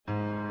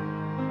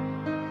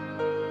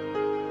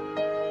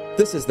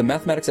This is the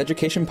Mathematics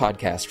Education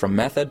Podcast from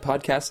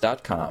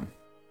mathedpodcast.com.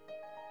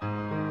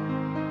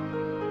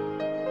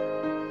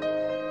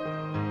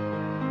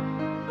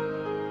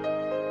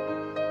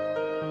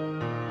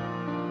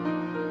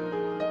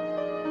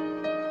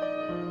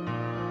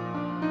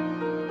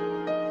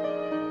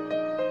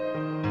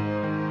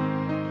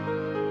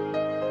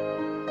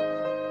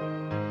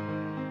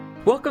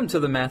 Welcome to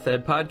the Math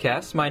Ed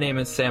Podcast. My name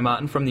is Sam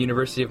Otten from the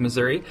University of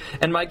Missouri,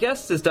 and my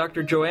guest is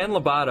Dr. Joanne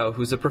Lobato,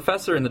 who's a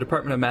professor in the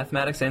Department of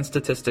Mathematics and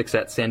Statistics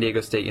at San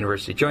Diego State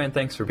University. Joanne,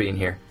 thanks for being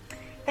here.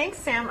 Thanks,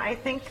 Sam. I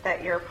think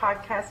that your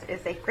podcast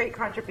is a great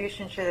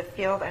contribution to the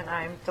field, and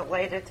I'm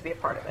delighted to be a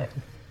part of it.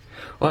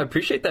 Well, I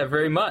appreciate that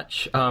very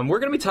much. We're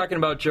going to be talking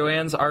about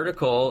Joanne's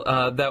article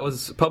that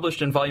was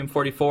published in Volume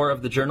 44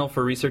 of the Journal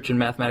for Research in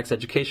Mathematics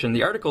Education.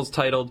 The article is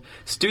titled,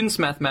 Students'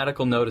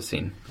 Mathematical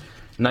Noticing.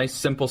 Nice,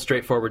 simple,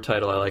 straightforward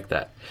title. I like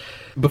that.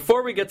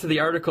 Before we get to the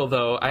article,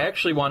 though, I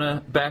actually want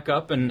to back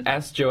up and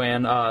ask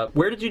Joanne,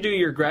 where did you do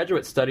your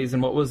graduate studies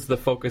and what was the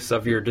focus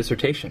of your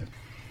dissertation?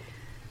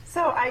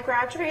 So I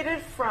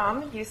graduated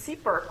from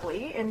UC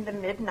Berkeley in the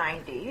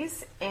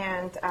mid-90s,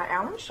 and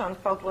Alan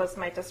Schoenfeld was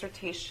my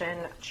dissertation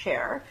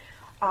chair.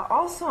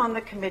 Also on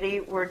the committee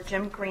were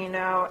Jim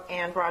Greeno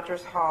and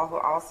Rogers Hall, who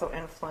also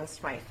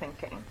influenced my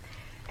thinking.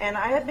 And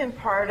I had been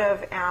part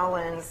of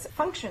Alan's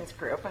functions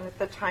group, and at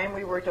the time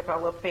we were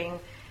developing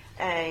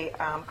a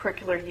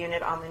curricular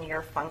unit on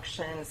linear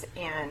functions,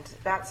 and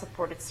that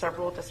supported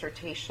several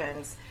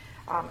dissertations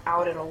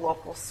out in a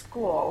local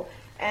school.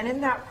 And in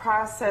that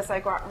process,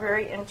 I got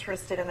very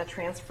interested in the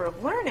transfer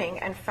of learning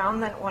and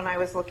found that when I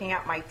was looking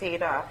at my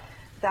data,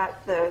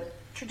 that the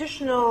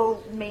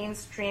traditional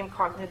mainstream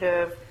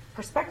cognitive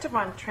perspective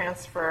on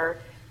transfer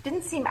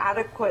didn't seem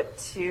adequate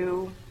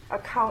to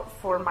account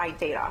for my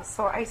data.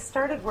 So I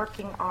started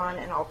working on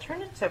an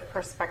alternative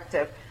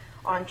perspective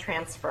on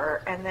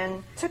transfer, and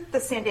then took the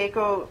San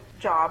Diego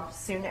job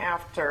soon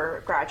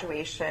after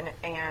graduation,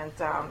 and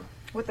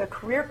with a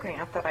career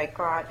grant that I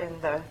got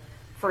in the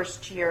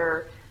first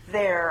year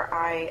there,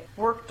 I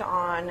worked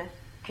on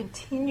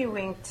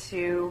continuing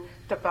to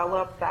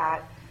develop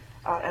that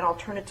an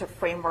alternative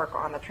framework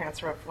on the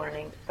transfer of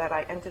learning that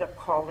I ended up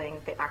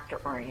calling the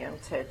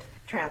actor-oriented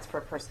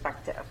transfer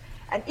perspective.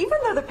 And even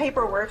though the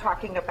paper we're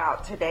talking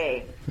about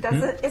today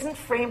isn't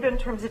framed in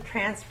terms of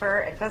transfer,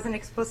 it doesn't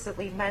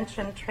explicitly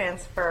mention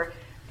transfer,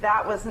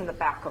 that was in the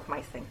back of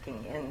my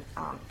thinking in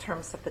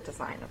terms of the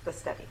design of the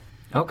study.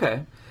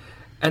 Okay.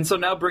 And so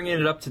now bringing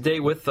it up to date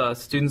with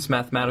students'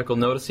 mathematical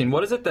noticing,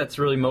 what is it that's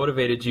really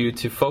motivated you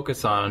to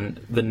focus on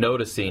the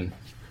noticing?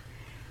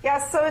 Yeah,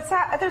 so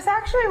there's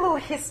actually a little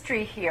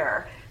history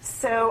here.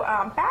 So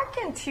back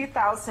in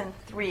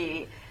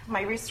 2003,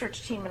 my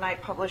research team and I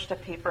published a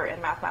paper in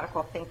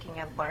Mathematical Thinking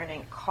and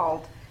Learning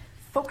called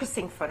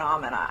Focusing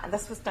Phenomena, and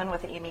this was done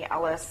with Amy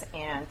Ellis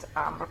and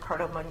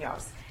Ricardo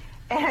Munoz.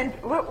 And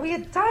what we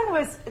had done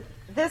was,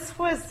 this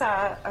was,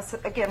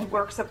 again,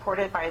 work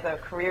supported by the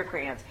career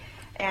grant,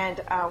 and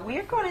we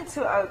had gone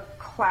into a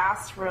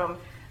classroom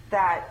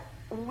that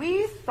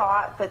we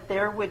thought that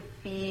there would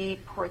be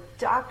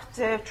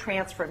productive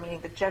transfer, meaning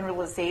the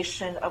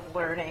generalization of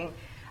learning,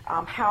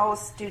 how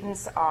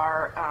students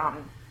are,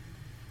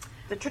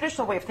 the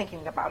traditional way of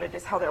thinking about it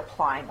is how they're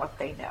applying what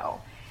they know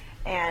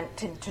and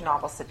to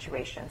novel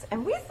situations.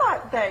 And we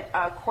thought that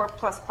Core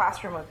Plus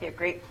Classroom would be a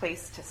great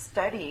place to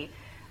study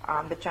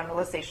the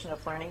generalization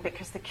of learning,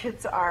 because the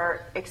kids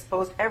are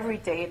exposed every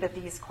day to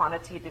these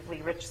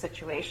quantitatively rich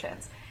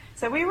situations.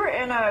 So we were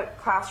in a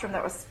classroom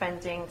that was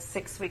spending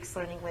 6 weeks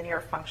learning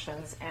linear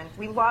functions, and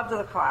we loved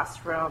the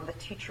classroom. The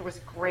teacher was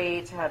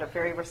great, had a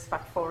very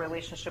respectful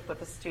relationship with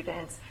the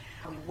students.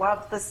 We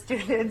loved the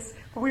students.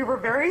 We were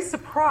very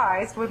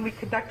surprised when we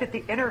conducted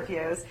the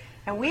interviews,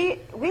 and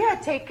we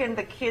had taken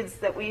the kids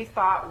that we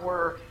thought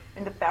were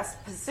in the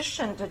best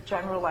position to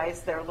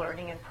generalize their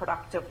learning in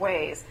productive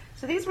ways.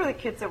 So these were the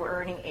kids that were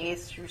earning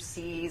A's through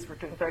C's, were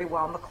doing very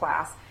well in the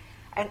class,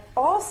 and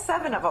all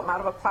 7 of them out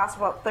of a class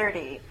of about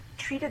 30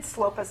 treated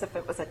slope as if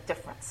it was a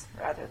difference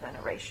rather than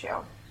a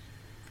ratio.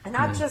 And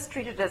not just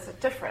treated it as a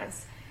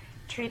difference,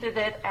 treated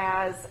it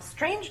as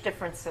strange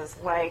differences,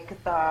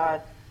 like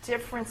the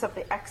difference of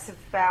the x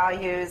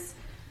values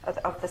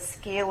of the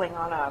scaling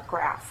on a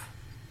graph.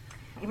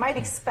 You might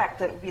expect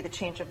that it would be the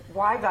change of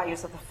y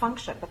values of the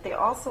function, but they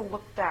also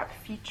looked at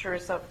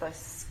features of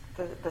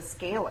the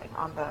scaling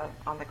on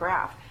the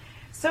graph.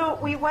 So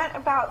we went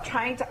about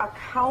trying to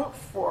account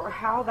for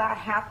how that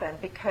happened,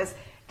 because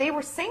they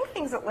were saying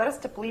things that led us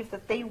to believe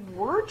that they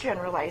were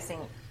generalizing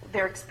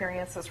their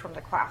experiences from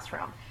the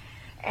classroom.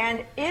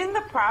 And in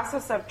the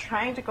process of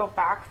trying to go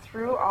back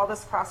through all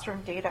this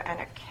classroom data and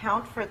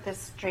account for this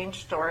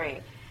strange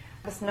story,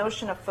 this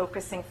notion of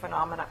focusing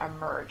phenomena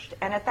emerged.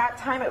 And at that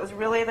time, it was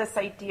really this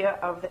idea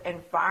of the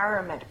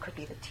environment. It could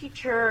be the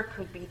teacher,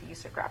 could be the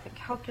use of graphing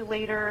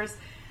calculators,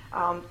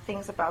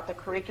 things about the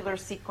curricular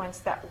sequence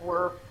that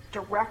were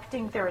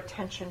directing their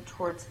attention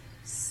towards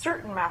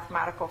certain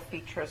mathematical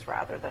features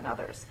rather than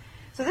others.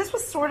 So this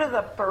was sort of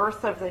the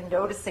birth of the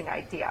noticing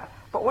idea.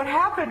 But what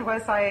happened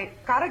was I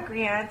got a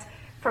grant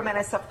from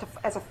NSF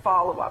as a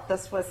follow-up.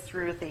 This was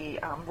through the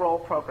ROLL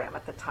program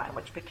at the time,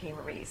 which became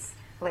REASE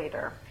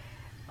later.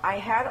 I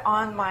had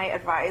on my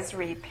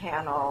advisory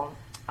panel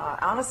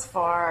Anna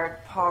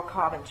Svard, Paul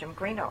Cobb, and Jim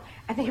Greeno,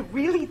 and they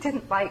really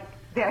didn't like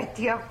the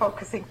idea of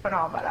focusing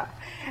phenomena.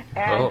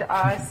 And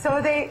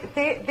so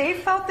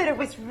they felt that it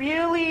was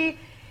really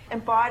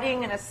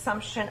embodying an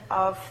assumption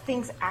of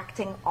things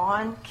acting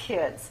on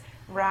kids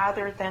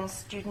rather than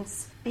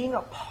students being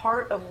a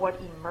part of what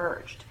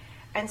emerged.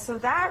 And so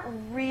that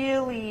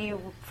really,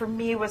 for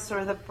me, was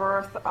sort of the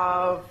birth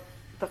of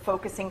the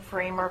focusing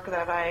framework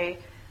that I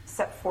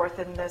set forth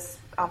in this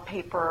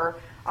paper.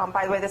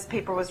 By the way, this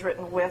paper was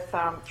written with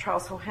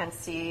Charles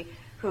Hohensee,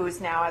 who's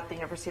now at the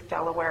University of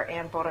Delaware,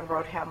 and Boden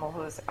Roodhamel,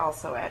 who's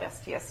also at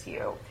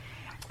SDSU.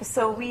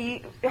 So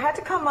we had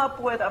to come up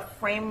with a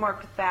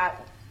framework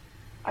that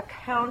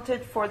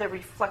accounted for the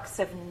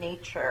reflexive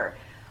nature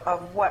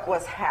of what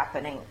was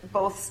happening,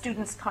 both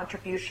students'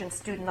 contribution,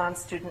 student on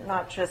student,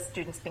 not just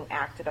students being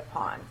acted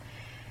upon.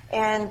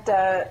 And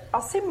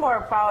I'll say more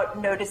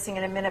about noticing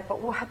in a minute, but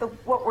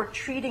what we're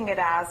treating it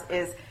as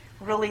is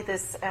really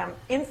this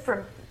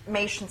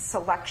information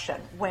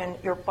selection when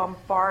you're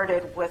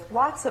bombarded with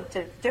lots of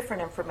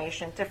different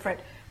information, different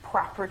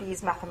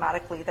properties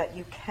mathematically that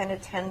you can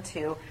attend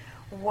to.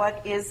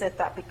 What is it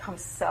that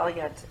becomes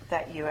salient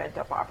that you end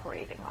up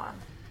operating on?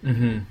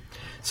 Mm-hmm.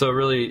 So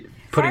really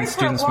putting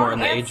students more in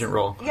the agent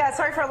role. Yeah,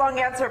 sorry for a long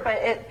answer, but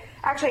it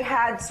actually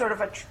had sort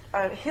of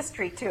a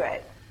history to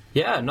it.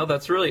 Yeah, no,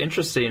 that's really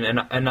interesting.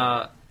 And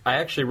I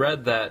actually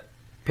read that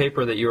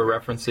paper that you were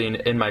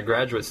referencing in my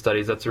graduate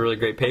studies. That's a really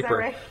great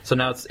paper. Is that right? So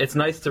now it's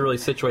nice to really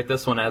situate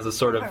this one as a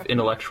sort of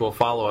intellectual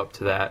follow-up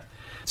to that.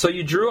 So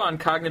you drew on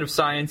cognitive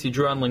science, you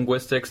drew on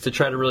linguistics to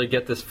try to really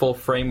get this full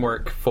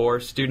framework for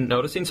student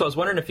noticing. So I was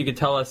wondering if you could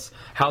tell us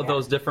how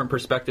those different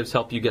perspectives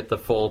help you get the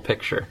full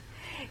picture.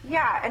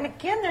 Yeah, and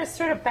again, there's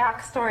sort of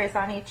backstories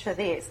on each of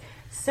these.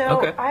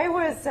 So I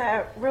was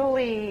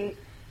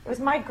it was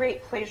my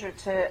great pleasure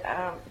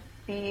to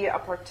be a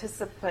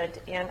participant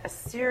in a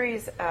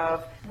series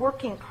of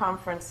working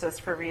conferences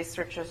for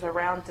researchers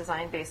around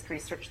design-based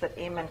research that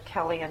Eamon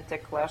Kelly and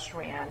Dick Lesh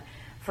ran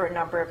for a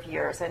number of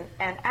years. And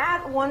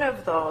at one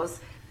of those,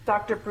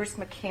 Dr. Bruce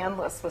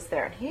McCandless was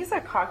there, and he's a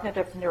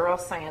cognitive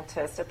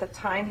neuroscientist. At the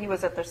time, he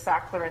was at the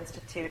Sackler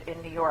Institute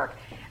in New York.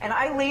 And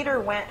I later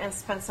went and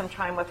spent some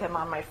time with him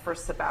on my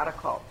first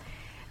sabbatical.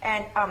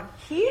 And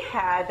he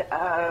had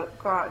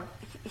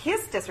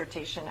his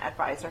dissertation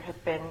advisor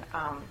had been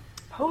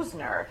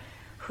Posner,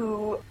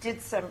 who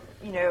did some,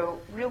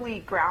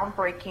 really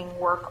groundbreaking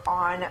work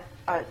on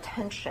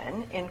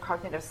attention in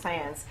cognitive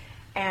science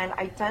and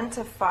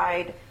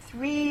identified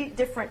 3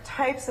 different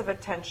types of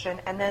attention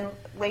and then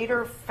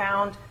later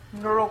found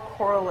neural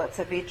correlates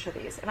of each of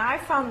these. And I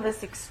found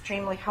this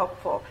extremely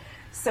helpful.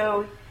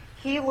 So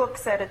he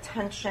looks at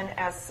attention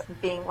as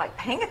being like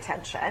paying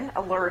attention,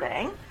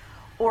 alerting,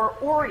 or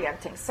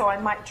orienting. So I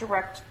might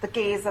direct the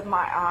gaze of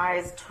my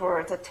eyes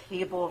towards a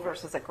table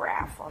versus a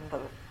graph on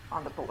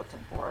the bulletin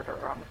board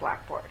or on the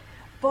blackboard.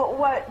 But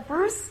what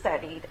Bruce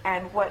studied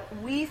and what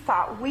we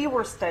thought we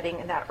were studying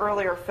in that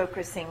earlier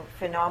focusing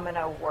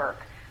phenomena work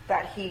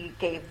that he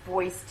gave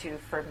voice to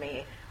for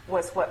me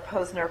was what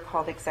Posner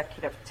called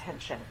executive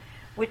attention,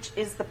 which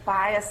is the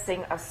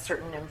biasing of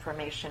certain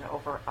information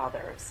over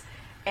others.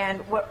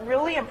 And what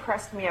really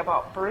impressed me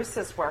about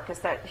Bruce's work is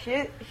that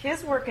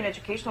his work in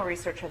educational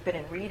research had been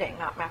in reading,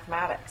 not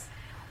mathematics.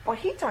 Well,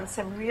 he'd done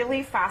some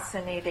really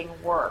fascinating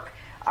work.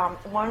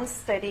 One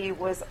study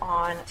was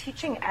on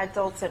teaching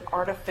adults in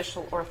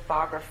artificial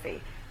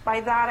orthography.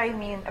 By that I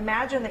mean,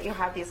 imagine that you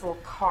have these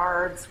little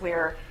cards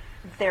where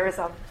there's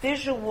a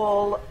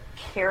visual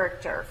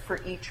character for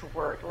each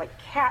word. Like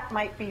cat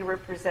might be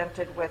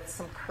represented with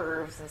some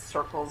curves and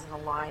circles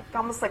and a line,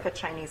 almost like a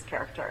Chinese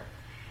character.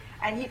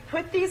 And he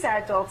put these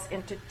adults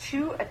into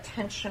 2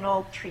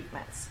 attentional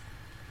treatments.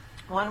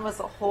 One was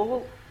a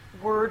whole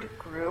word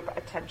group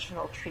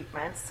attentional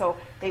treatment. So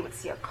they would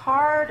see a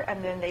card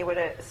and then they would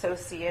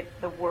associate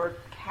the word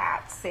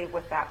cat, say,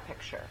 with that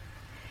picture.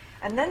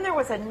 And then there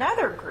was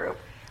another group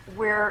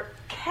where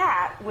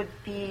cat would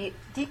be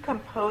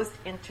decomposed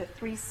into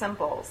 3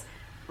 symbols.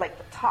 Like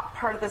the top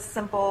part of the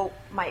symbol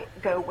might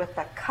go with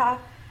the ka,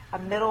 a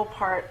middle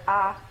part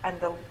a, and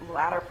the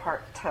latter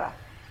part ta.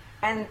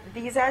 And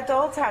these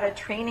adults had a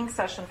training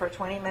session for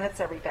 20 minutes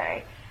every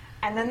day.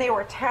 And then they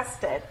were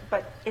tested,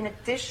 but in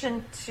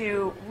addition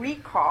to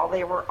recall,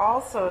 they were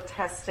also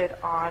tested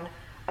on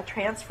a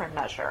transfer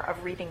measure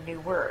of reading new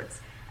words.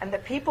 And the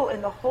people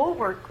in the whole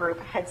word group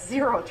had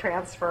 0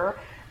 transfer.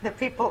 The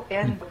people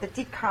in the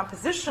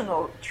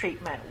decompositional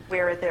treatment,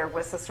 where there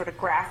was a sort of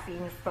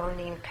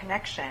grapheme-phoneme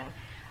connection,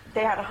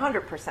 they had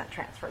 100%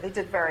 transfer. They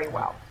did very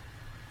well.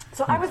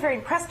 So I was very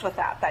impressed with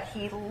that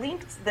he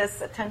linked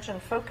this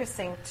attention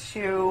focusing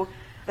to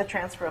the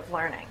transfer of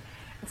learning.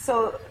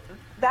 So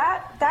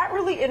that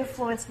really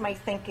influenced my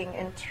thinking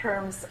in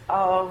terms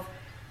of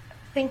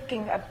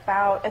thinking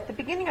about, at the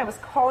beginning I was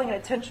calling it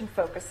attention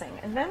focusing,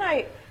 and then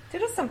I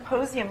did a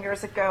symposium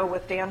years ago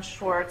with Dan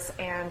Schwartz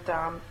and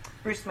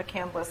Bruce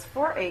McCandless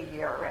for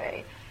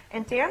AERA.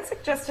 And Dan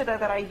suggested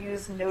that I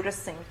use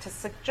noticing to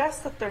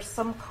suggest that there's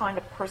some kind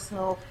of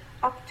personal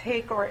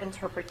uptake or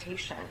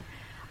interpretation.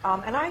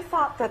 And I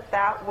thought that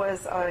that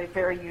was a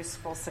very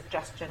useful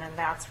suggestion, and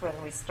that's when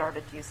we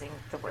started using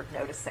the word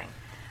noticing.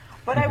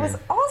 But I was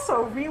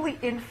also really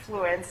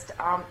influenced,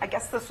 I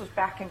guess this was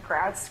back in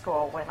grad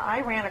school, when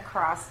I ran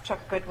across Chuck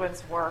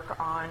Goodwin's work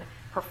on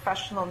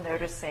professional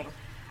noticing.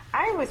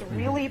 I was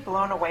really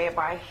blown away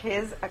by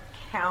his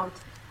account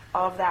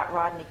of that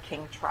Rodney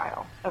King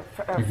trial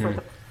for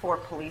the 4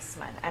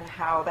 policemen, and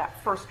how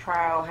that first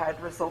trial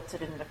had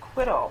resulted in an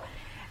acquittal,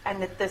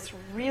 and that this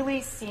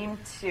really seemed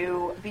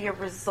to be a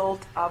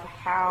result of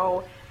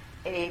how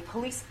a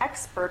police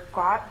expert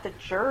got the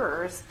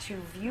jurors to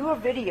view a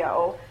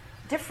video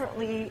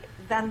differently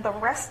than the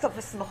rest of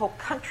us in the whole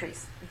country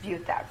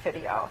viewed that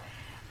video.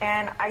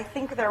 And I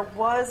think there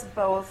was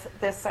both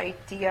this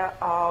idea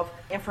of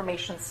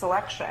information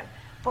selection,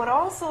 but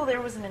also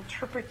there was an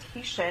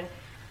interpretation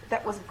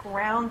that was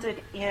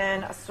grounded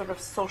in a sort of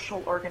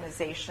social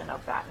organization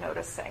of that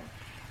noticing.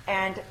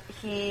 And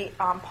he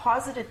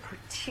posited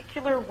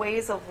particular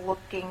ways of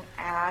looking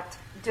at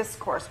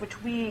discourse,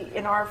 which we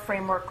in our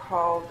framework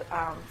called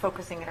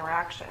focusing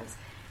interactions.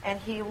 And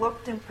he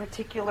looked in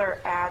particular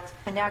at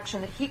an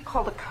action that he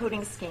called a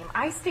coding scheme.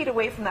 I stayed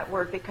away from that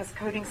word because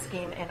coding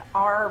scheme in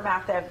our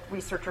math ed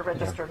researcher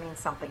register means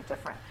something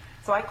different.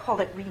 So I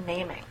called it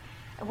renaming.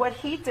 And what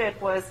he did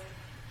was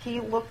he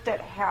looked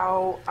at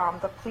how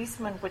the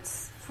policeman would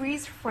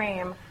freeze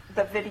frame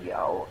the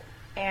video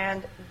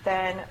and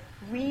then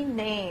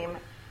rename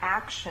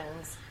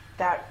actions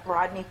that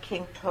Rodney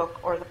King took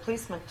or the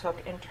policeman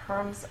took in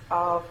terms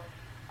of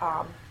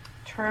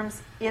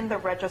terms in the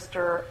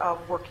register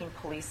of working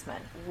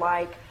policemen,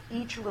 like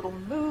each little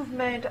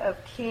movement of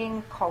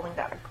King, calling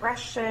that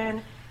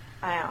aggression,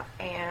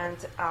 and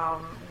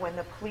when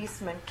the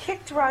policeman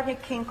kicked Rodney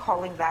King,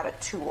 calling that a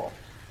tool.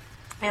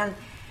 And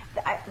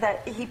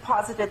that he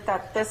posited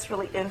that this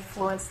really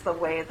influenced the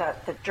way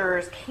that the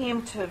jurors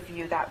came to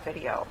view that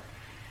video.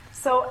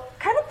 So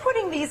kind of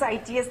putting these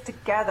ideas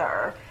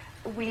together,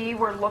 we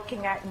were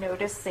looking at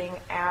noticing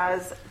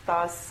as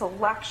the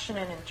selection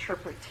and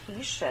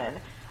interpretation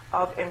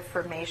of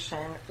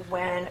information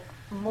when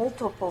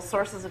multiple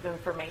sources of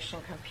information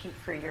compete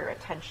for your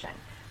attention.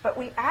 But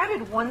we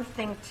added one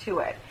thing to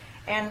it,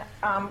 and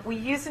we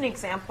use an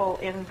example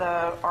in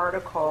the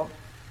article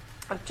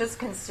of just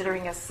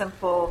considering a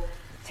simple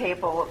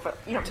table of,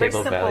 very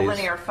simple values.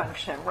 Linear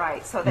function,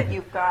 right? So that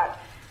you've got,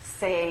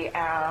 say,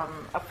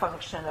 a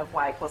function of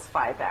y equals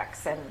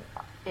 5x, and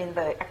in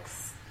the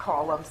x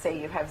column, say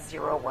you have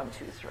 0, 1,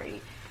 2,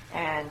 3,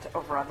 and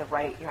over on the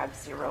right you have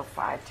 0,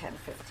 5, 10,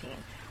 15.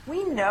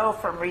 We know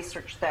from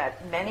research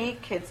that many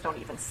kids don't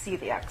even see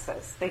the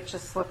x's. They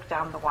just look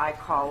down the y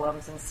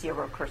columns and see a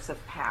recursive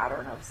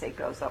pattern of, say,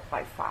 goes up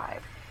by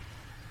 5.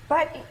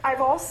 But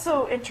I've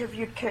also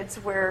interviewed kids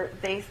where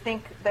they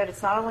think that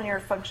it's not a linear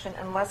function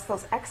unless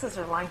those x's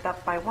are lined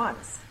up by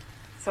 1s.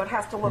 So it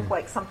has to look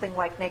like something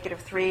like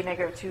 -3,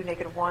 -2,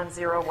 -1,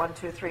 0, 1,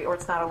 2, 3, or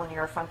it's not a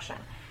linear function.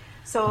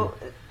 So,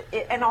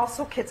 and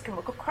also kids can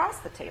look across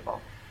the table.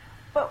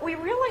 But we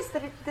realized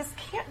that this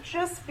can't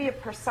just be a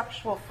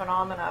perceptual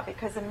phenomena,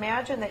 because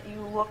imagine that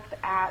you looked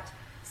at,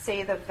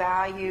 say, the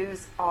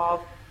values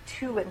of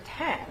 2 and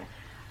 10.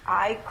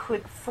 I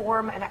could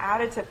form an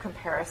additive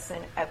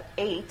comparison of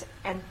 8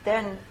 and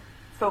then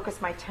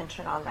focus my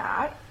attention on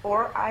that,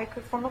 or I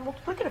could form a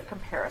multiplicative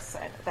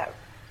comparison that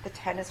the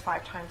 10 is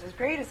 5 times as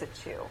great as a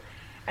 2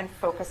 and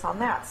focus on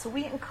that. So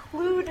we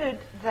included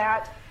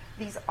that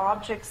these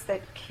objects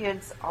that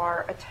kids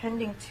are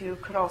attending to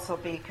could also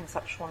be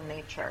conceptual in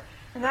nature.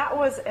 And that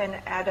was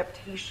an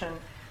adaptation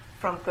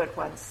from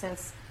Goodwin,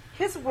 since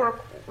his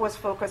work was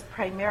focused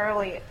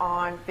primarily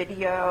on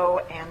video,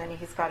 and then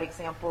he's got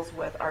examples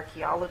with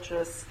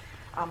archaeologists,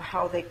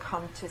 how they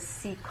come to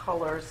see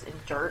colors in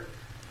dirt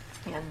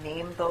and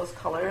name those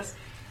colors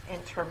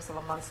in terms of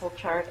a Munsell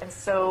chart. And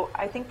so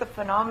I think the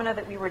phenomena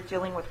that we were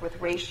dealing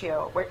with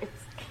ratio, where it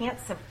can't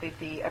simply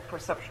be a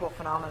perceptual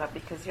phenomena,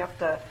 because you have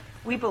to,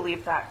 we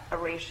believe that a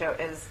ratio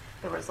is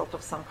the result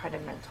of some kind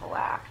of mental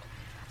act.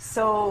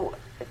 So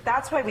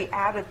that's why we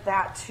added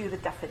that to the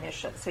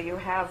definition. So you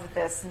have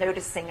this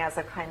noticing as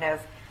a kind of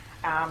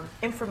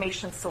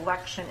information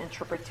selection,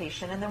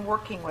 interpretation, and then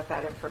working with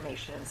that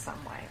information in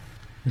some way.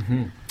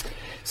 Mm-hmm.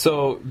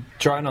 So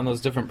drawing on those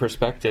different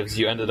perspectives,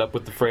 you ended up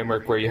with the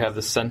framework where you have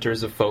the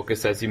centers of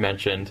focus, as you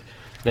mentioned.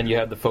 Then you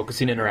have the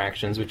focusing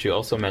interactions, which you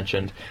also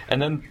mentioned.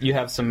 And then you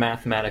have some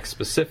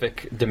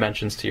mathematics-specific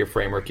dimensions to your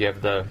framework. You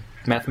have the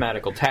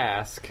mathematical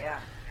task. Yeah.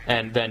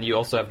 And then you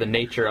also have the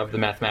nature of the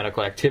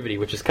mathematical activity,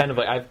 which is kind of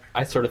like,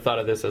 I sort of thought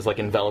of this as like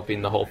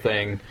enveloping the whole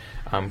thing.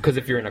 Because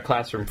if you're in a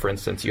classroom, for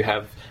instance, you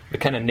have the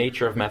kind of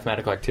nature of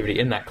mathematical activity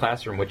in that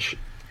classroom, which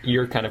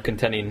you're kind of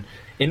contending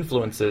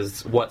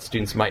influences what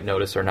students might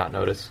notice or not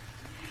notice.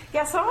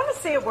 Yeah, so I want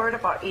to say a word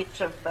about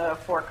each of the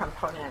 4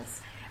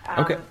 components.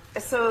 Okay.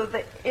 So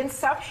the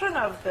inception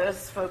of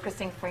this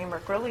focusing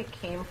framework really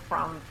came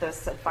from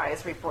this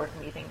advisory board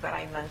meeting that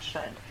I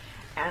mentioned.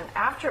 And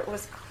after it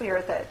was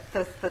clear that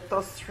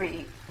those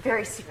three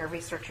very senior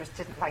researchers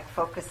didn't like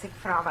focusing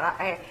phenomena,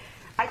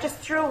 I just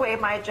threw away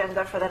my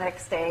agenda for the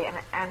next day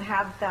and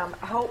had them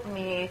help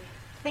me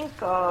think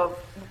of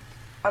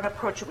an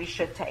approach that we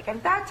should take.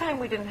 And that time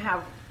we didn't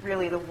have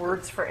really the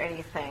words for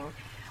anything,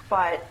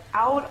 but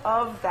out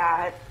of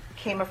that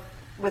came,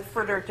 with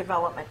further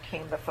development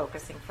came the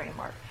focusing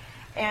framework.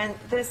 And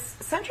this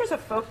centers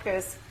of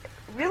focus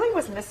really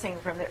was missing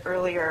from the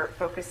earlier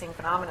focusing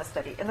phenomena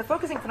study. In the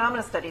focusing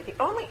phenomena study, the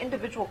only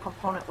individual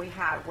component we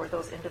had were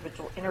those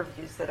individual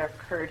interviews that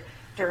occurred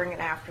during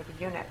and after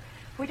the unit.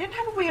 We didn't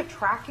have a way of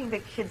tracking the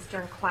kids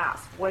during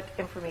class, what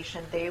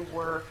information they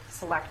were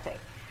selecting.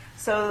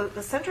 So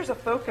the centers of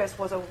focus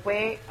was a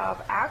way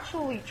of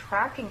actually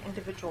tracking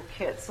individual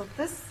kids. So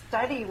this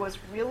study was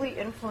really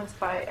influenced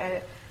by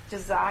a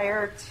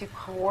desire to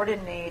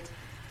coordinate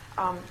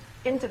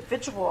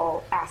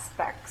individual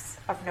aspects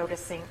of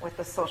noticing with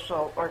the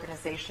social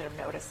organization of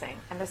noticing.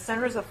 And the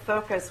centers of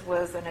focus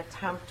was an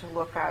attempt to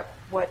look at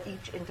what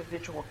each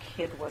individual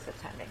kid was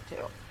attending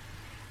to.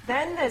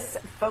 Then this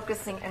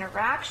focusing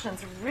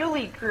interactions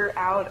really grew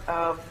out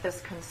of this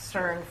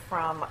concern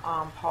from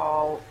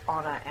Paul,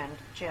 Anna, and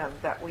Jim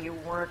that we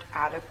weren't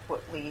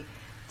adequately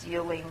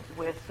dealing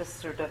with the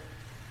sort of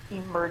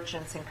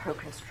emergence and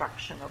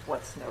co-construction of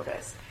what's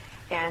noticed.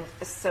 And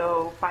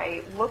so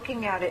by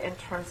looking at it in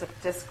terms of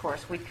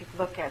discourse, we could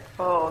look at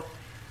both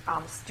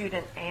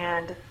student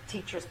and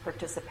teachers'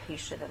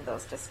 participation in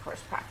those discourse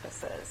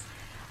practices.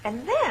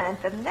 And then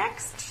the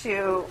next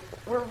two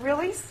were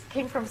really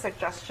came from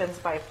suggestions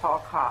by Paul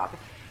Cobb.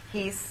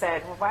 He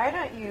said, well, why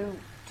don't you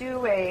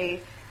do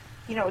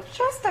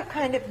just a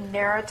kind of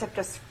narrative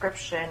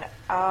description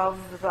of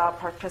the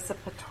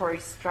participatory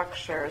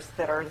structures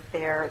that are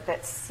there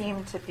that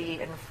seem to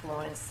be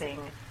influencing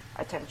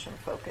attention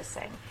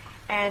focusing.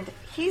 And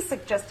he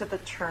suggested the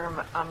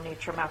term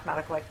nature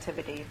mathematical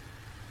activity.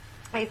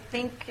 I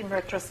think in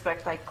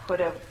retrospect I could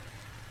have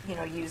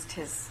used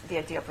the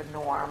idea of a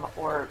norm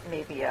or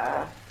maybe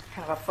a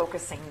kind of a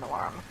focusing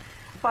norm.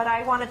 But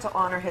I wanted to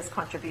honor his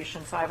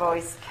contribution, so I've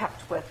always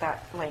kept with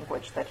that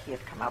language that he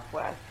had come up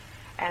with.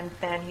 And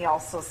then he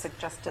also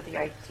suggested the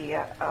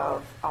idea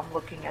of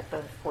looking at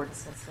the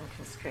affordances and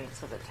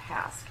constraints of the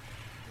task.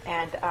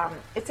 And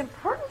it's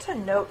important to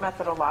note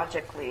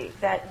methodologically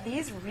that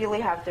these really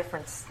have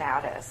different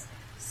status.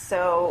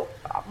 So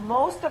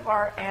most of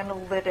our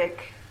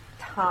analytic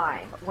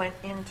time went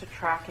into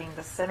tracking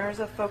the centers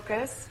of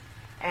focus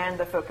and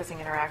the focusing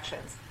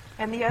interactions.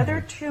 And the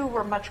other two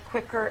were much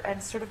quicker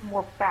and sort of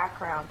more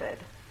backgrounded.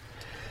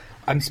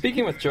 I'm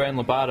speaking with Joanne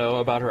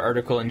Lobato about her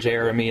article in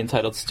JRME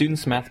entitled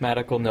Students'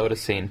 Mathematical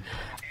Noticing.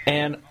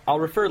 And I'll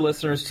refer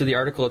listeners to the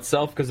article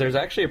itself because there's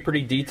actually a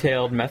pretty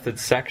detailed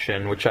methods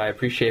section, which I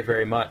appreciate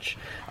very much.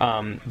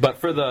 But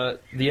for the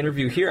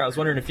interview here, I was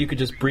wondering if you could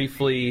just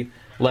briefly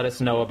let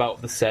us know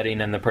about the setting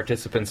and the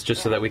participants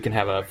just so that we can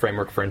have a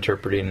framework for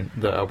interpreting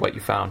what you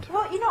found.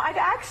 Well, I'd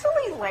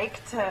actually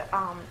like to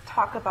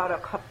talk about a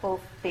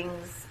couple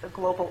things,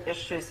 global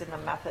issues in the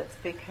methods,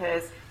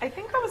 because I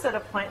think I was at a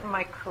point in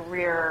my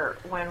career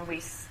when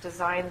we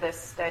designed this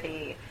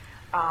study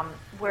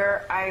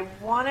where I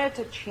wanted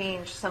to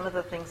change some of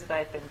the things that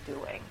I'd been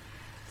doing.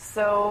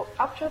 So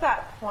up to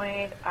that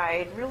point,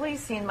 I'd really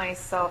seen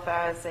myself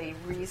as a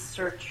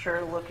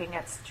researcher looking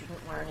at student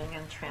learning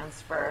and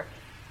transfer,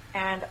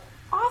 and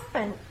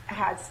often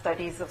had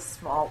studies of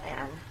small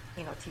n,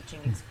 teaching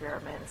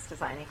experiments,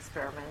 designing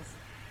experiments.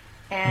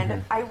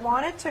 And I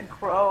wanted to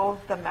grow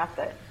the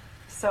method.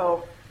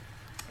 So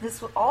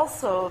this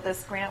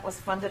grant was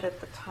funded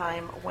at the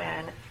time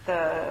when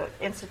the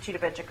Institute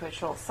of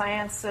Educational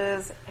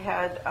Sciences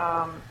had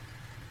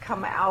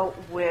come out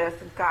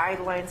with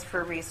guidelines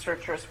for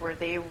researchers where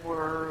they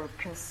were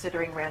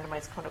considering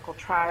randomized clinical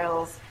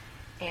trials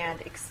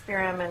and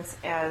experiments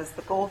as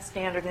the gold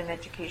standard in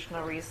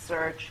educational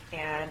research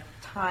and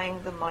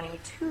tying the money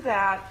to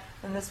that,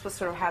 and this was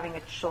sort of having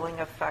a chilling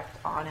effect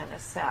on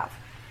NSF.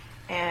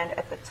 And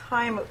at the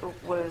time,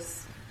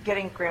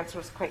 getting grants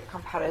was quite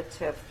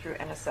competitive through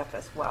NSF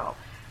as well.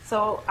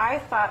 So I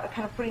thought,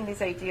 kind of putting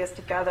these ideas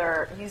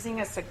together, using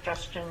a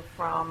suggestion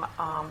from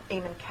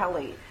Eamon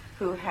Kelly,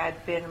 who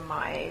had been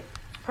my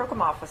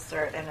program officer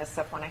at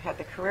NSF when I had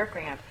the career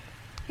grant.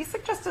 He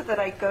suggested that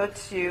I go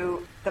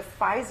to the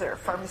Pfizer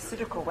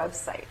pharmaceutical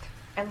website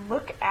and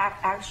look at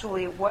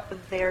actually what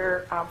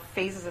their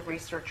phases of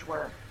research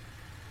were.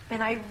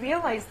 And I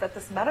realized that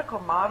this medical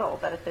model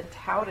that had been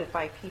touted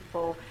by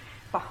people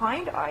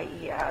behind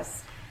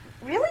IES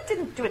really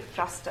didn't do it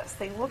justice.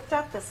 They looked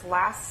at this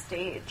last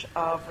stage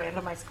of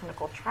randomized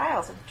clinical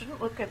trials and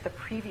didn't look at the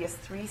previous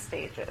 3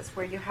 stages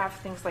where you have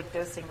things like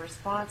dosing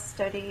response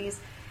studies.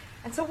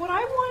 And so what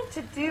I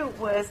wanted to do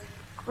was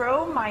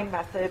grow my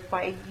method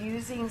by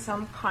using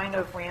some kind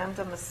of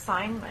random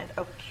assignment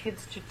of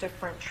kids to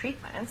different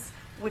treatments,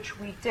 which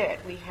we did.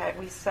 We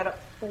set up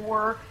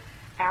 4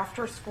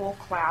 after-school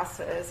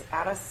classes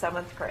at a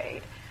 7th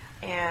grade.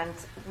 And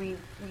we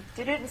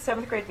did it in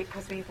 7th grade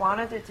because we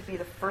wanted it to be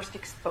the first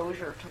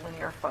exposure to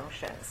linear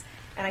functions.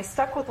 And I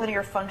stuck with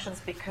linear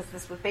functions because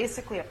this was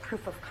basically a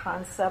proof of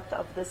concept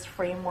of this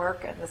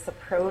framework and this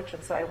approach,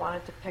 and so I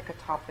wanted to pick a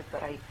topic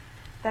that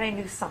I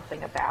knew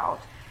something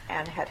about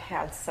and had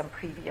had some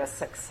previous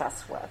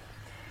success with.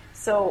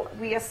 So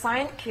we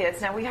assigned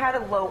kids. Now we had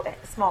a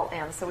small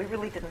n, so we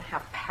really didn't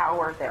have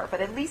power there,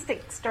 but at least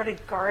they started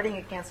guarding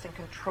against and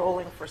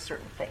controlling for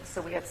certain things.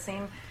 So we had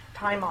same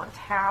time on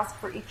task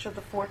for each of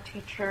the 4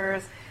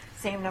 teachers,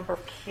 same number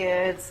of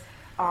kids.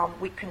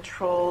 We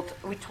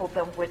told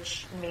them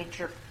which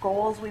major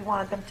goals we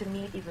wanted them to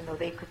meet, even though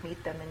they could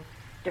meet them in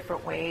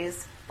different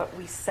ways, but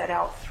we set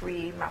out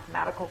 3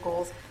 mathematical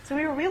goals. So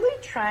we were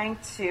really trying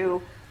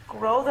to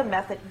grow the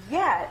method,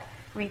 yet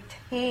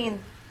retain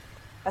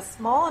a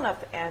small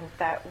enough n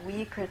that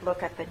we could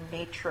look at the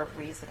nature of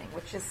reasoning,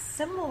 which is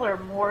similar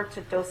more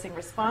to dosing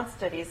response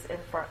studies in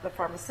the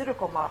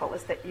pharmaceutical model,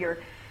 is that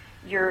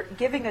you're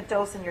giving a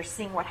dose and you're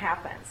seeing what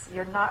happens.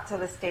 You're not to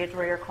the stage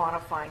where you're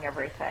quantifying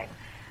everything.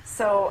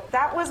 So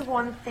that was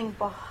one thing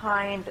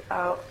behind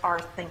our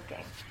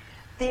thinking.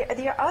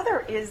 The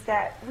other is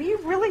that we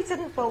really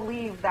didn't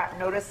believe that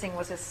noticing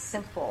was as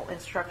simple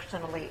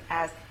instructionally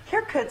as,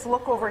 here kids,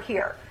 look over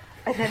here.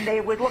 And then they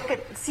would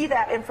see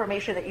that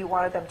information that you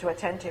wanted them to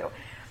attend to.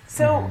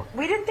 So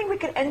we didn't think we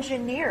could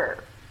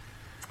engineer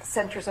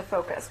centers of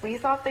focus. We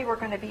thought they were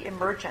going to be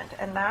emergent,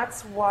 and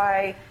that's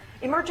why,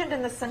 emergent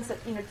in the sense that,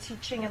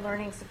 teaching and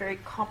learning is a very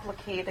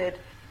complicated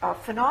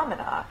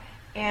phenomena,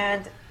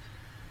 and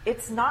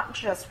it's not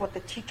just what the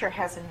teacher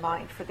has in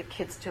mind for the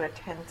kids to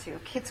attend to.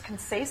 Kids can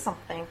say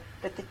something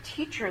that the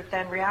teacher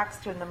then reacts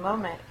to in the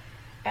moment,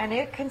 and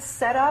it can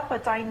set up a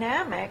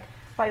dynamic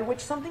by which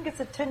something gets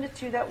attended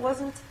to that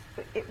wasn't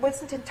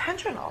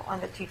intentional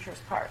on the teacher's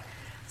part.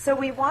 So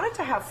we wanted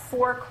to have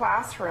 4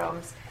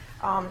 classrooms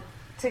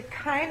to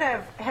kind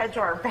of hedge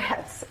our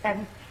bets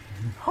and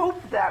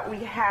hope that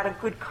we had a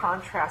good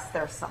contrast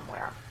there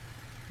somewhere.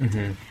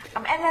 And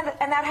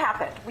that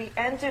happened. We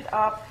ended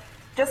up,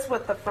 just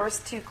with the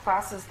first 2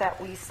 classes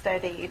that we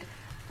studied,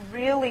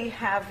 really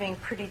having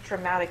pretty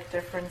dramatic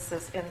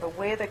differences in the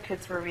way the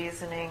kids were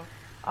reasoning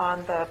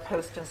on the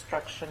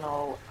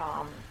post-instructional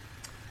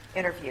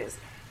interviews.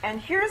 And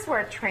here's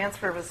where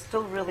transfer was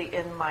still really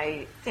in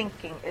my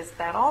thinking, is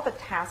that all the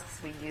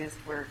tasks we used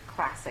were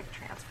classic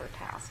transfer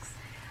tasks.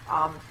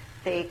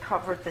 They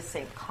covered the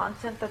same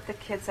content that the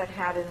kids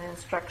had in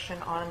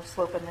instruction on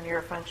slope and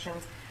linear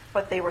functions,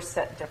 but they were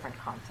set in different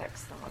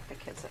contexts than what the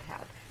kids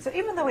had. So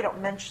even though we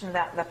don't mention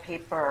that in the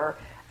paper,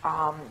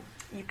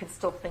 you can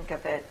still think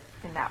of it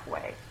in that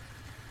way.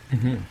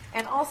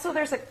 And also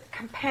there's a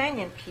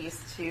companion piece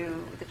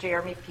to the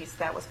JRME piece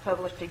that was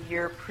published a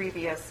year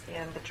previous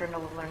in the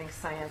Journal of Learning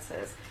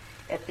Sciences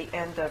at the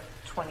end of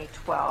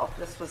 2012.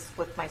 This was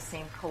with my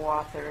same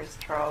co-authors,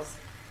 Charles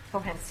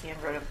Pohensi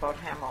and Rhoda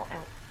Bodenhamel.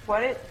 And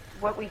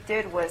what we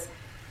did was,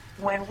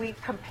 when we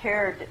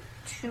compared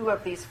 2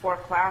 of these 4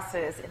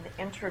 classes in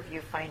the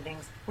interview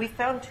findings, we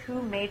found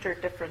 2 major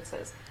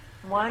differences.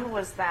 One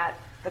was that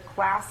the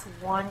class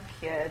 1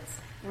 kids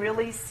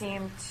really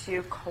seemed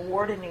to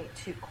coordinate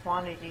 2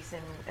 quantities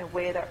in a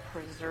way that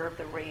preserved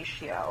the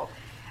ratio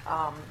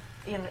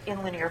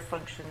in linear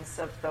functions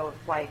of the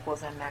y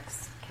equals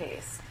mx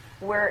case,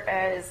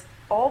 whereas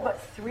all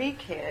but 3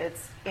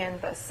 kids in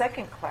the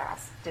second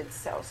class did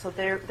so. So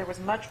there was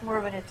much more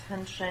of an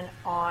attention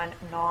on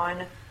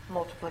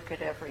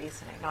non-multiplicative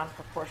reasoning,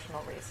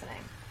 non-proportional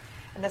reasoning.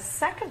 And the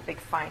second big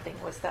finding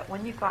was that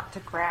when you got to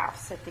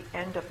graphs at the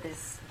end of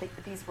this,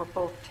 these were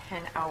both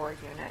 10-hour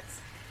units.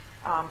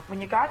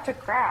 When you got to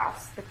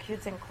graphs, the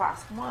kids in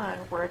class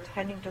 1 were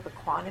attending to the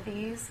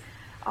quantities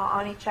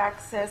on each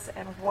axis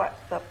and what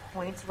the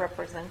points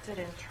represented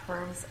in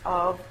terms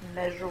of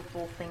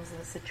measurable things in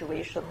the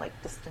situation, like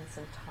distance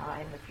and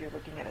time, if you're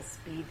looking at a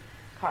speed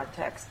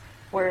context,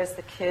 whereas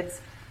the kids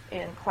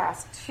in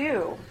class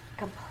 2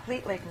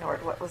 completely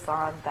ignored what was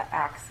on the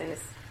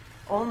axis.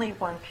 Only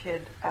one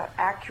kid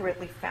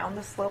accurately found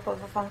the slope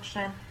of a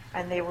function,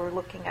 and they were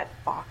looking at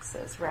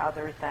boxes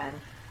rather than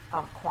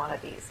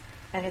quantities.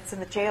 And it's in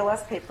the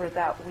JLS paper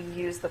that we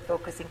use the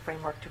focusing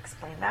framework to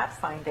explain that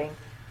finding,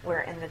 where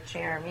in the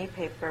JRME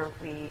paper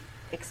we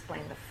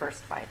explain the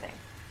first finding.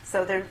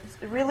 So there's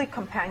really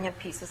companion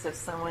pieces. If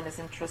someone is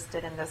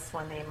interested in this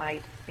one, they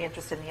might be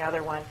interested in the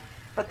other one.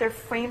 But they're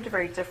framed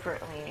very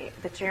differently.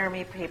 The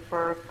JRME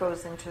paper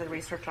goes into the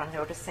research on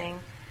noticing,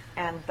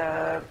 and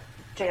the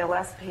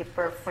JLS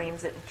paper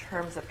frames it in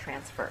terms of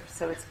transfer.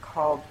 So it's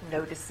called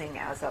Noticing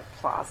as a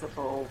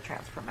Plausible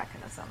Transfer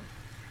Mechanism.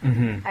 I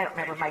don't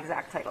remember my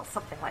exact title,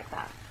 something like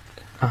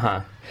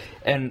that.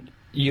 And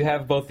you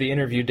have both the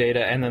interview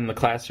data and then the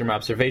classroom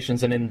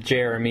observations, and in the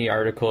JRME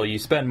article you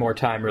spend more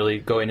time really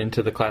going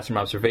into the classroom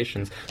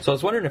observations. So I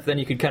was wondering if then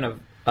you could kind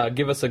of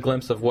give us a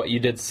glimpse of what you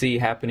did see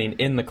happening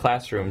in the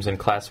classrooms in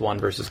class 1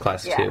 versus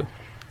class 2.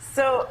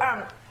 So,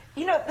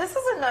 this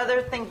is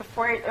another thing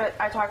before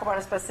I talk about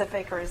a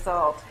specific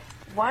result.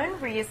 One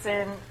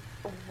reason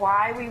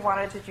why we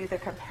wanted to do the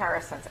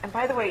comparisons, and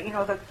by the way,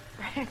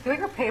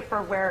 doing a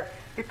paper where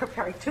you're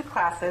comparing 2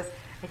 classes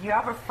and you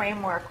have a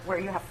framework where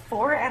you have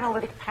 4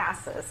 analytic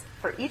passes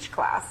for each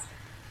class,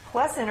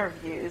 plus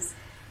interviews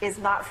is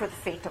not for the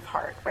faint of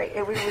heart, right?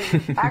 It was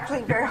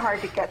actually very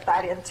hard to get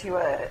that into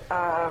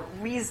a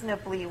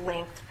reasonably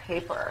length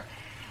paper.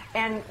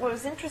 And what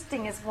was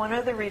interesting is one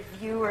of the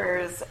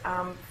reviewers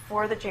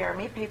for the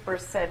JRME paper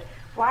said,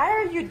 why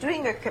are you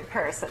doing a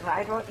comparison?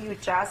 Why don't you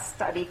just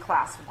study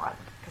class 1?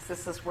 Because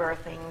this is where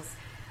things,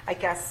 I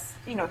guess,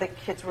 the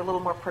kids were a little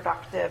more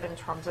productive in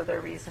terms of their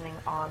reasoning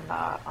on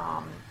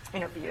the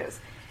interviews.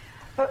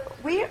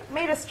 But we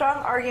made a strong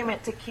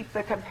argument to keep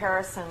the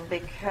comparison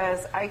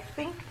because I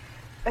think,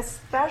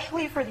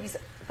 especially for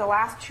the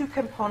last two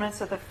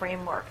components of the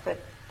framework,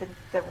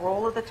 the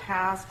role of the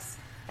tasks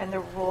and the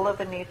role of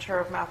the nature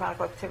of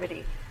mathematical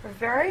activity, are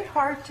very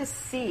hard to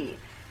see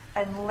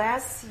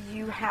unless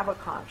you have a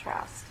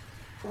contrast.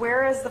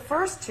 Whereas the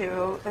first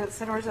two, the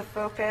centers of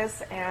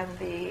focus and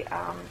the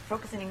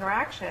focus and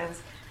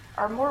interactions,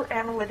 are more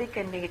analytic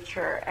in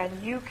nature,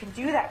 and you can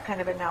do that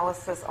kind of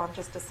analysis on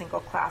just a single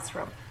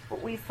classroom.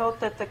 But we felt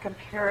that the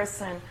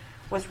comparison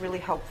was really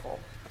helpful.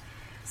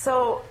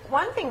 So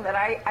one thing that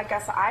I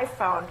guess I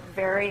found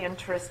very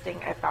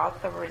interesting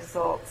about the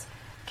results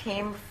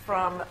came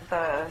from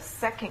the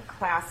second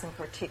class in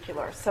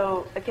particular.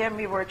 So again,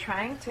 we were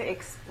trying to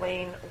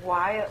explain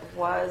why it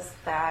was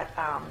that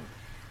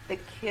the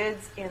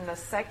kids in the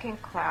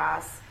second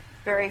class,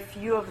 very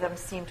few of them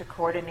seemed to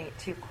coordinate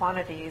two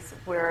quantities,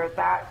 where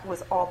that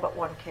was all but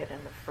one kid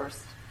in the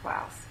first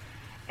class.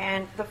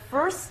 And the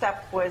first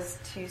step was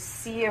to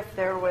see if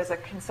there was a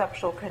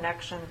conceptual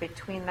connection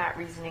between that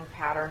reasoning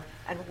pattern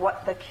and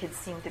what the kids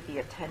seemed to be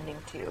attending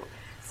to.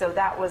 So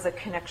that was a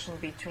connection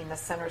between the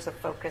centers of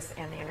focus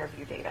and the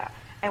interview data.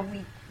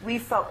 And we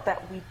felt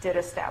that we did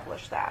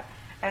establish that.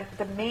 And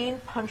the main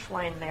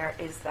punchline there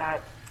is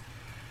that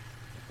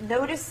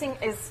noticing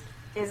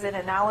is an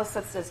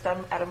analysis that's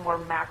done at a more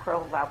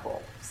macro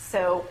level.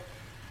 So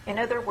in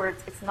other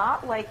words, it's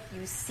not like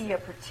you see a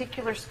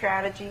particular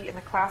strategy in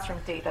the classroom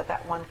data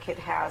that one kid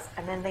has,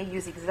 and then they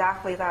use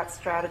exactly that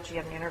strategy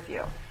in the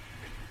interview.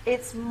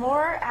 It's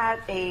more at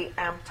a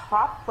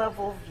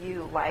top-level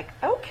view, like,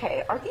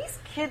 okay, are these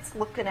kids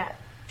looking at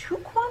two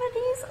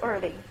quantities, or are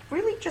they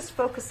really just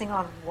focusing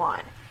on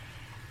one?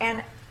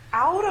 And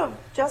out of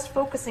just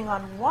focusing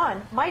on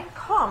one might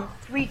come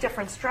three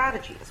different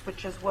strategies,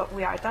 which is what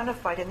we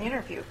identified in the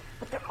interview.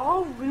 But they're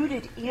all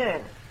rooted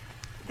in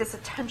this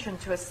attention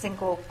to a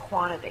single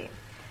quantity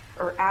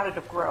or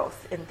additive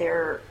growth in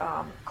their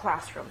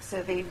classroom.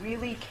 So they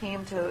really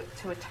came to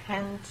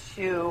attend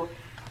to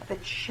the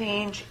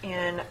change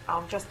in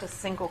just a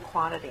single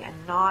quantity and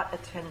not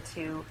attend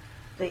to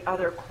the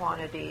other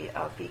quantity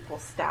of equal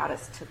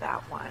status to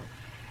that one.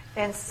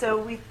 And so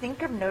we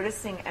think of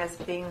noticing as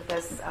being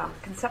this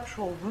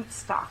conceptual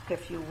rootstock,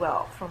 if you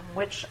will, from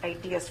which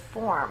ideas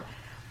form,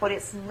 but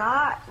it's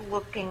not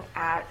looking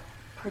at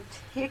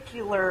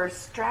particular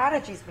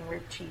strategies being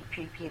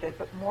repeated,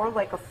 but more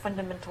like a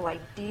fundamental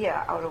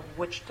idea out of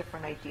which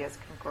different ideas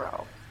can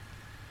grow,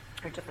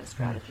 or different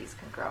strategies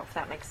can grow, if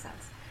that makes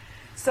sense.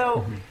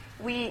 So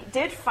we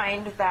did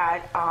find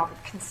that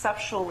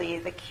conceptually,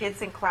 the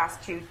kids in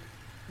class 2,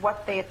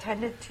 what they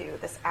attended to,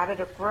 this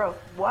additive growth,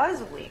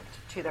 was linked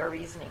to their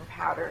reasoning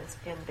patterns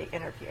in the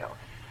interview.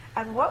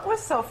 And what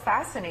was so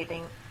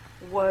fascinating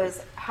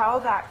was how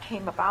that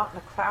came about in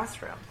the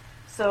classroom.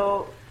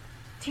 So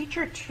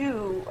Teacher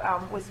 2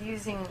 was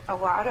using a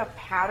lot of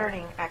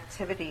patterning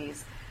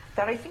activities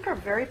that I think are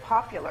very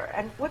popular.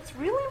 And what's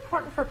really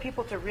important for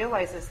people to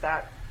realize is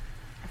that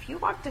if you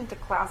walked into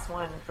class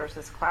 1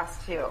 versus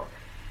class 2,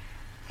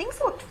 things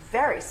looked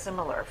very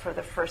similar for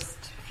the first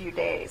few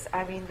days.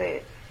 I mean,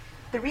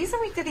 the reason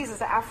we did these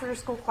as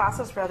after-school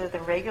classes rather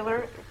than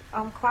regular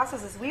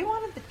classes is we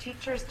wanted the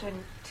teachers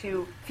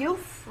to feel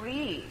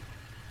free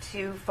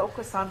to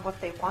focus on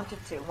what they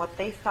wanted to, what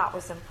they thought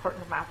was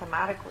important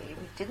mathematically.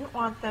 We didn't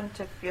want them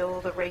to feel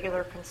the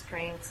regular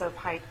constraints of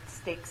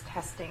high-stakes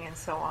testing and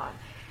so on.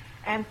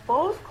 And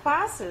both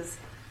classes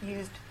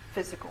used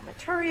physical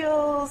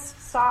materials,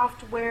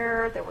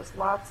 software, there was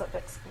lots of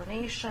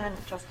explanation,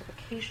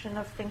 justification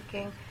of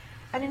thinking.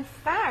 And in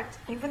fact,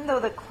 even though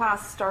the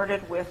class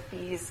started with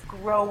these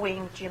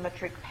growing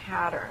geometric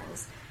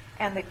patterns,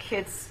 and the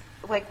kids,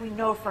 like we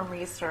know from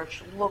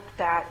research, looked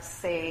at,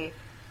 say,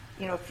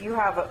 if you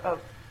have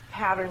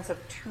patterns of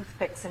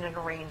toothpicks in an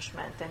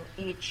arrangement and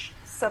each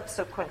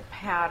subsequent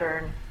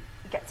pattern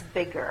gets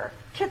bigger,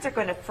 kids are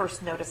going to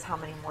first notice how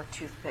many more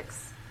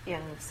toothpicks in,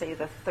 say,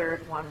 the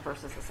third one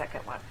versus the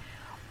second one.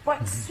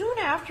 But soon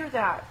after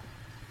that,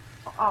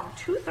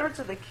 2/3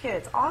 of the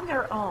kids on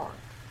their own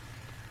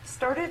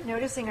started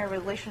noticing a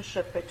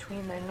relationship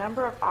between the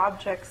number of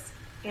objects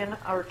in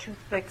our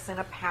toothpicks in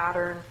a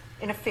pattern,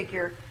 in a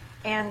figure,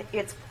 and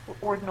its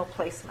ordinal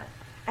placement.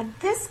 And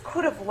this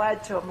could have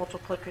led to a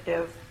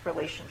multiplicative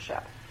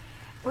relationship.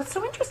 What's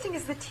so interesting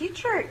is the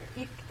teacher,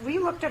 we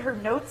looked at her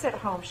notes at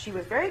home. She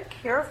was very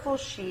careful.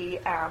 She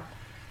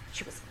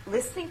was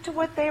listening to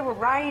what they were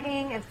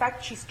writing. In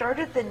fact, she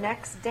started the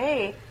next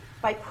day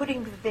by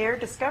putting their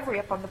discovery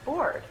up on the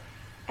board.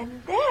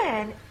 And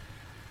then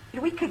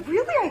we could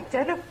really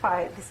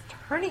identify this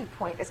turning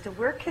point as to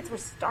where kids were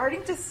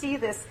starting to see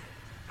this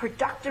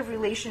productive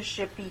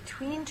relationship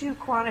between two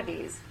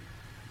quantities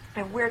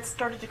and where it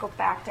started to go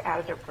back to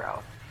additive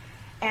growth.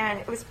 And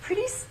it was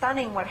pretty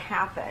stunning what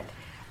happened,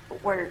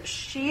 where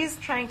she's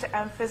trying to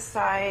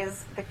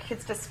emphasize the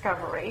kid's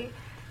discovery.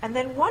 And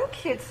then one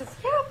kid says,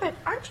 yeah, but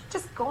aren't you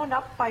just going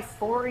up by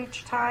 4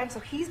 each time? So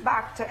he's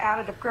back to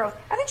additive growth.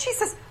 And then she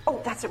says,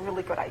 oh, that's a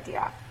really good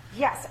idea.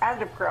 Yes,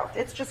 additive growth.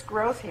 It's just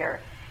growth here.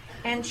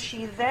 And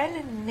she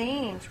then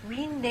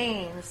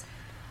renames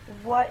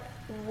what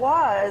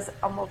was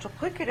a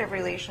multiplicative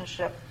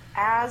relationship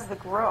as the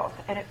growth.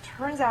 And it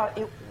turns out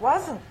it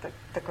wasn't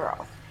the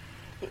growth.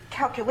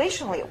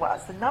 Calculationally it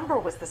was. The number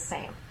was the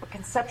same, but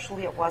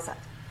conceptually it wasn't.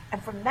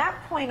 And from that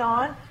point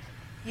on,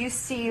 you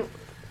see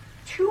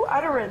two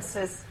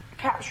utterances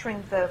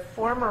capturing the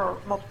former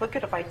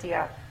multiplicative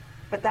idea,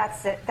 but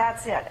that's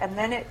it. And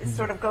then it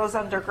sort of goes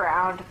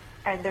underground,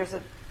 and there's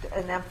an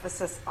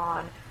emphasis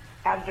on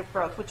additive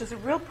growth, which is a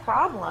real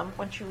problem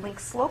once you link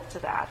slope to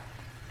that,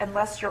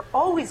 unless you're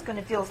always going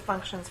to deal with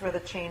functions where the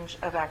change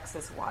of x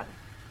is 1.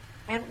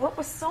 And what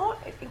was so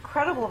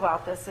incredible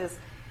about this is,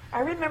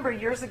 I remember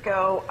years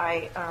ago,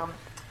 I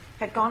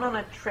had gone on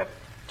a trip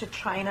to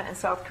China and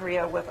South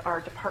Korea with our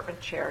department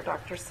chair,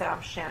 Dr.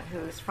 Sam Shen,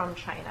 who's from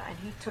China, and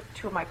he took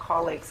two of my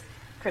colleagues,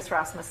 Chris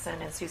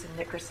Rasmussen and Susan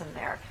Nickerson,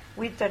 there.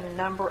 We've done a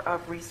number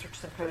of research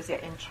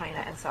symposia in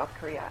China and South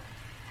Korea.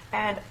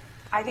 And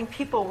I think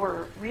people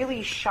were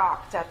really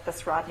shocked at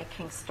this Rodney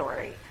King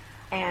story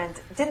and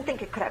didn't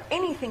think it could have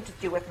anything to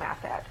do with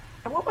math ed.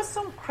 And what was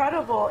so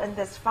incredible in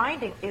this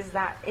finding is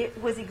that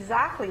it was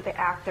exactly the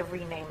act of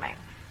renaming.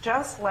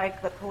 Just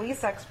like the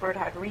police expert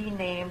had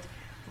renamed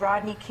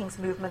Rodney King's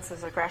movements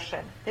as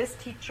aggression, this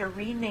teacher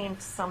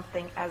renamed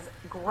something as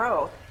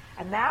growth,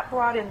 and that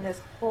brought in this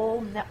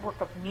whole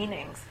network of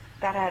meanings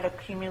that had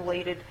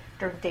accumulated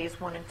during days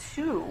 1 and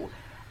 2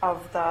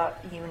 of the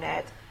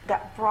unit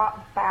that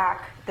brought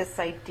back this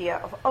idea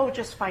of, oh,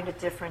 just find a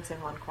difference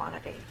in one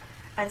quantity.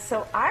 And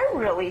so I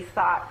really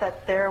thought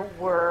that there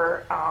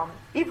were,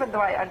 even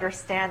though I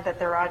understand that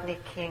the Rodney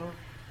King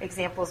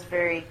example is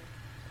very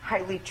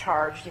highly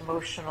charged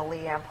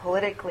emotionally and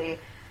politically,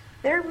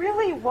 there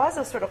really was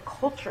a sort of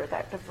culture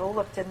that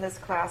developed in this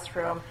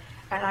classroom,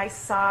 and I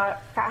saw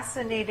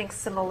fascinating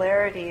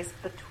similarities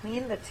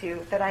between the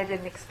two that I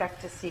didn't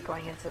expect to see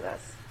going into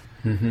this.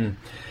 Mm-hmm.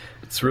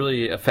 It's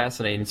really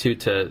fascinating too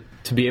to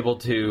be able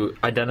to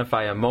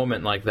identify a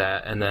moment like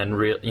that and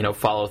then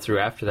follow through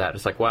after that.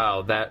 It's like,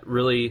 wow, that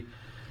really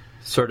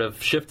sort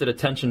of shifted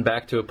attention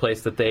back to a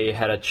place that they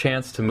had a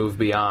chance to move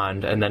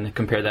beyond, and then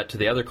compare that to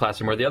the other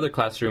classroom, where the other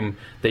classroom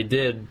they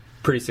did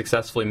pretty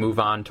successfully move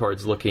on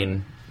towards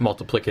looking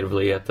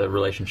multiplicatively at the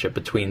relationship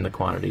between the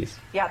quantities.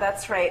 Yeah,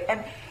 that's right.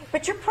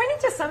 But you're pointing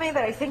to something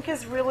that I think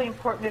is really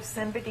important if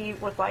somebody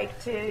would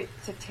like to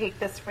take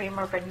this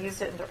framework and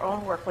use it in their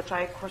own work, which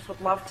I, of course,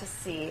 would love to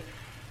see,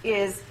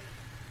 is,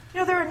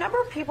 there are a number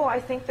of people, I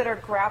think, that are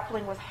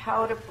grappling with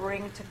how to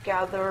bring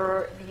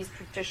together these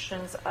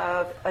traditions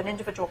of an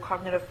individual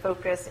cognitive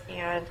focus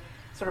and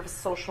sort of a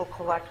social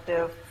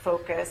collective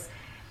focus.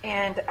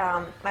 And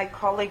my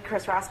colleague,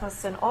 Chris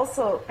Rasmussen,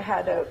 also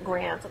had a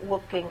grant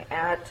looking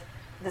at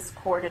this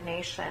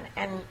coordination.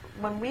 And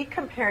when we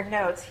compare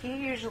notes, he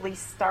usually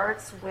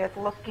starts with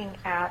looking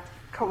at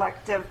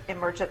collective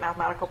emergent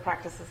mathematical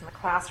practices in the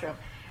classroom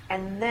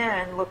and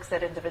then looks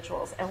at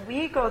individuals. And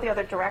we go the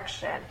other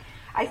direction.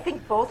 I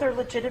think both are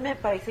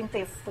legitimate, but I think they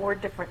have 4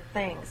 different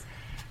things.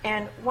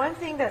 And one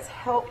thing that's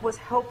was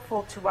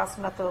helpful to us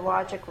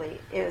methodologically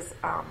is,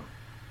 I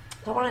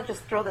want to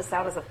just throw this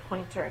out as a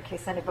pointer in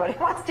case anybody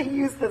wants to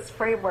use this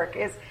framework,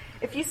 is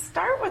if you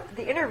start with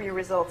the interview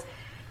results,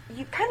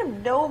 you kind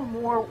of know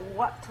more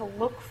what to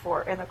look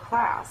for in a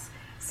class.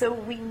 So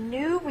we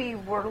knew we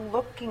were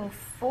looking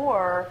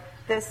for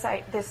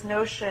this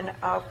notion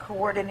of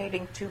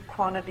coordinating 2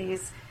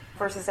 quantities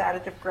versus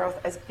additive growth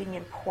as being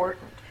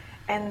important.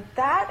 And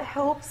that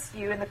helps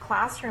you in the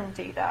classroom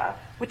data,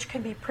 which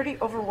can be pretty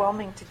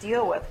overwhelming to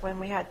deal with when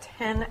we had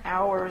 10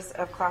 hours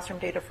of classroom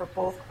data for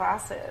both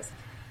classes.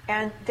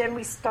 And then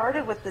we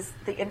started with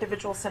the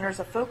individual centers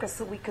of focus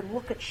so we could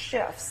look at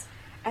shifts.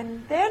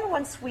 And then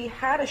once we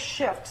had a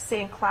shift,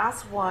 say in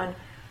class 1,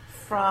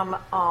 from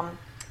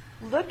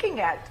looking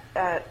at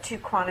 2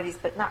 quantities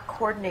but not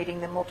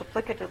coordinating them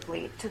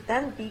multiplicatively to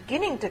then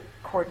beginning to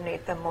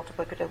coordinate them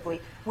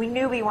multiplicatively, we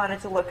knew we wanted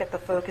to look at the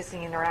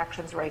focusing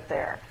interactions right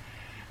there.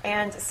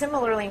 And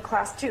similarly in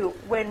class 2,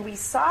 when we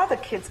saw the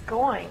kids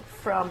going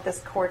from this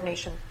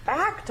coordination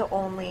back to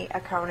only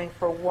accounting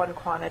for 1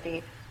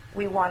 quantity,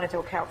 we wanted to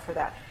account for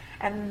that.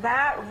 And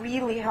that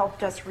really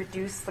helped us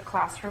reduce the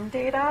classroom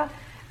data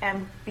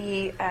and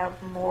be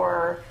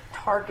more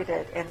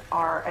targeted in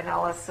our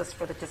analysis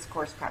for the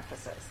discourse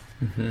practices.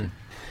 Mm-hmm.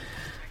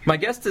 My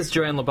guest is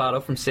Joanne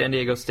Lobato from San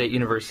Diego State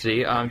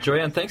University.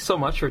 Joanne, thanks so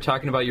much for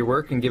talking about your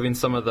work and giving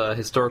some of the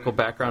historical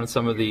background and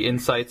some of the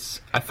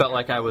insights. I felt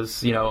like I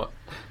was,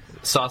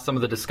 saw some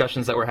of the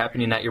discussions that were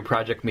happening at your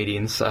project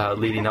meetings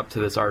leading up to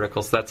this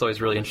article, so that's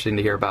always really interesting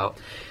to hear about.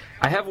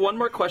 I have one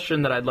more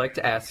question that I'd like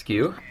to ask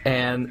you,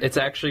 and it's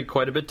actually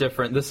quite a bit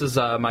different. This is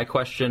my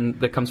question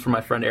that comes from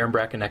my friend Aaron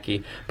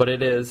Brackenecki, but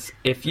it is,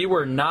 if you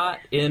were not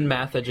in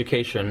math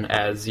education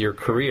as your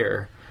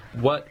career,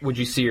 what would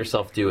you see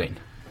yourself doing?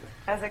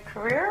 As a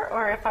career,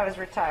 or if I was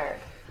retired?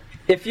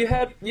 If you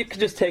had, you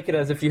could just take it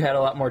as if you had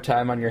a lot more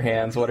time on your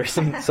hands. What are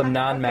some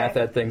non-math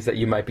ed things that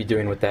you might be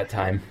doing with that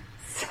time?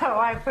 So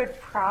I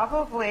would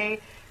probably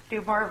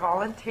do more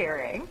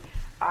volunteering.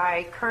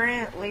 I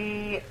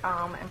currently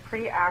am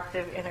pretty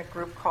active in a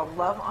group called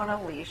Love on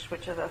a Leash,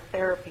 which is a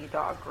therapy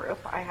dog group.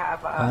 I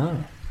have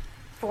a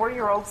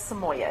 4-year-old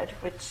Samoyed,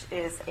 which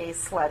is a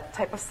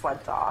type of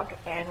sled dog,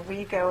 and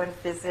we go and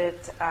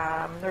visit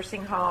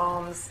nursing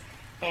homes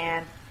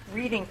and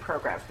reading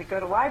programs. We go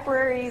to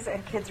libraries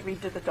and kids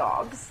read to the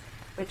dogs,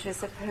 which is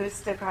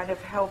supposed to kind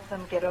of help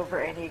them get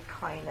over any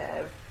kind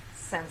of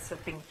sense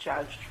of being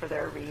judged for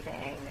their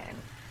reading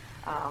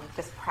and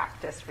just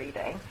practice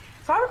reading.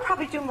 So I would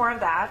probably do more of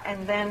that.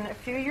 And then a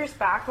few years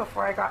back,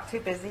 before I got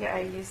too busy, I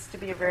used to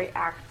be a very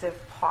active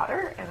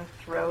potter and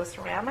throw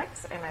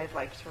ceramics, and I'd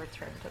like to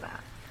return to that.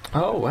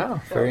 Oh,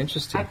 wow. So very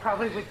interesting. I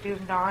probably would do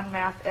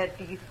non-math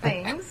ed-y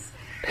things,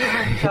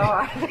 even though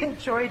I've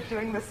enjoyed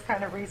doing this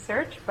kind of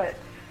research, but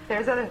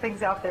there's other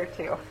things out there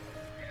too.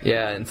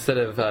 Yeah, instead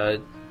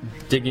of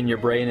digging your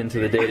brain into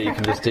the data, you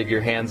can just dig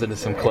your hands into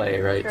some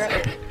clay, right?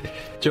 Right.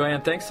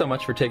 Joanne, thanks so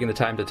much for taking the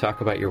time to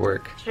talk about your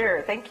work.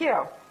 Sure, thank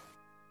you.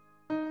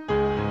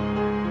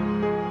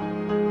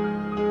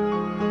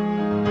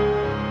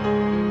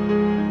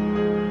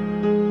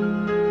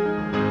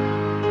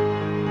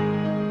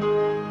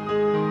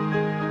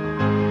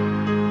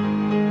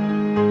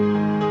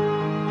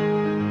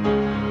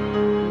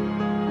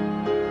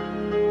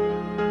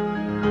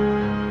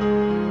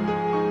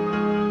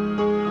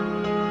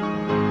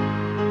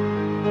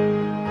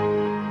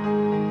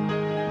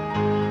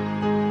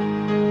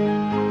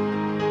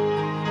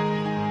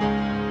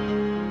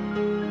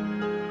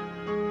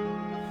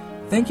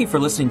 Thank you for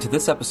listening to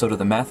this episode of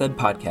the Math Ed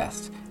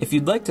Podcast. If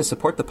you'd like to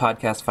support the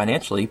podcast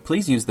financially,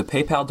 please use the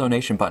PayPal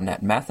donation button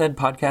at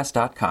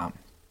mathedpodcast.com.